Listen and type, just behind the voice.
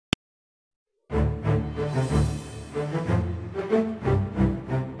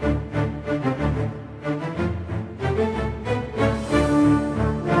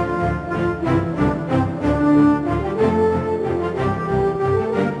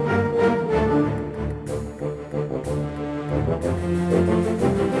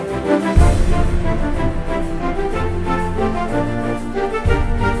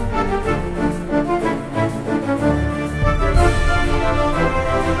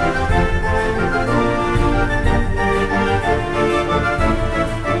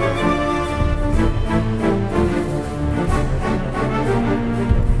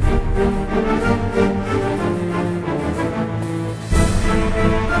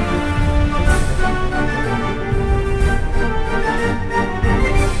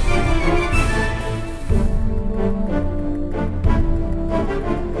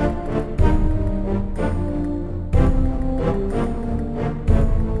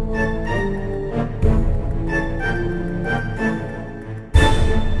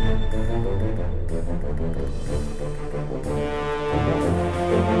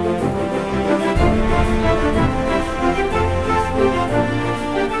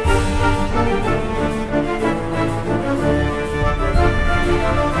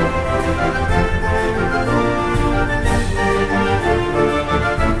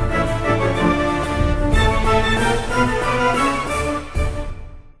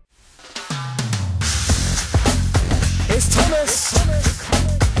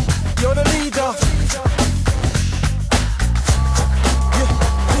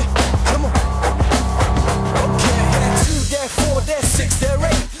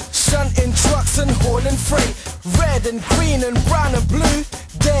freight. Red and green and brown and blue,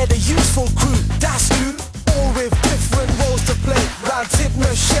 they're the useful crew, that's who. All with different roles to play, round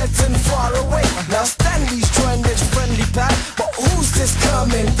Tidmouth sheds and far away. Now Stanley's joined this friendly pack, but who's this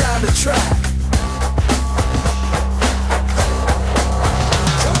coming down the track?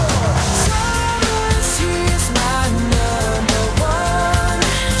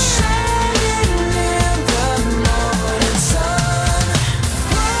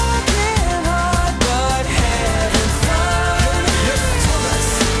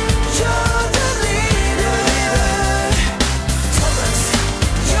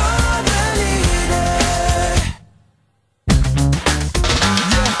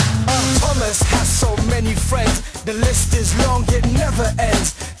 The list is long, it never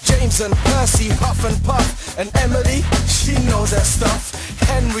ends. James and Percy, Huff and Puff, and Emily, she knows her stuff.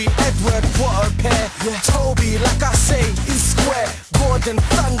 Henry, Edward, what a pair. Toby, like I say, he's square. Gordon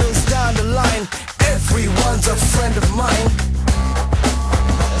thunders down the line. Everyone's a friend of mine.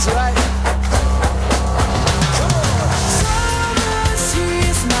 That's right.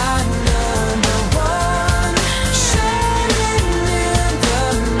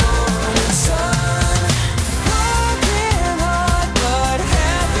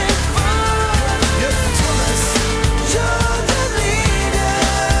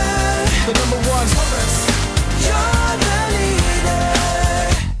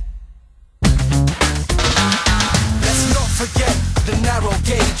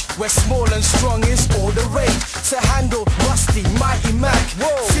 Where small and strong is all the rage. To handle Rusty, Mighty Mac,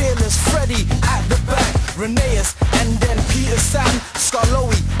 Fearless Freddy at the back, Rheneas, and then Peter Sam,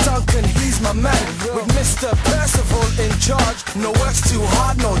 Scarlowy, Duncan, he's my man. With Mr. Percival in charge, no work's too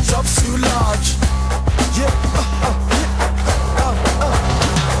hard, no job's too large.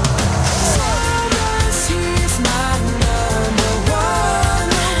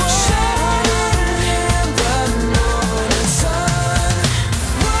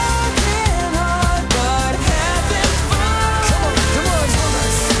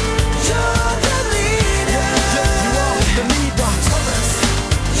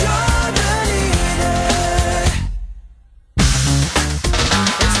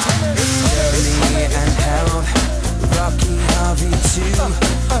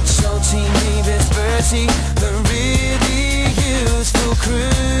 So Team Davis, Bertie, the really useful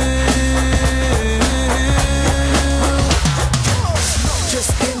crew.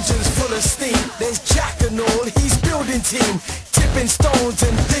 Just engines full of steam, there's Jack and all, he's building team. Tipping stones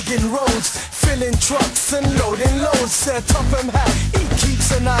and digging roads, filling trucks and loading loads. Topham Hat, he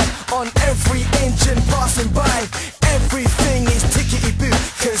keeps an eye on every engine passing by.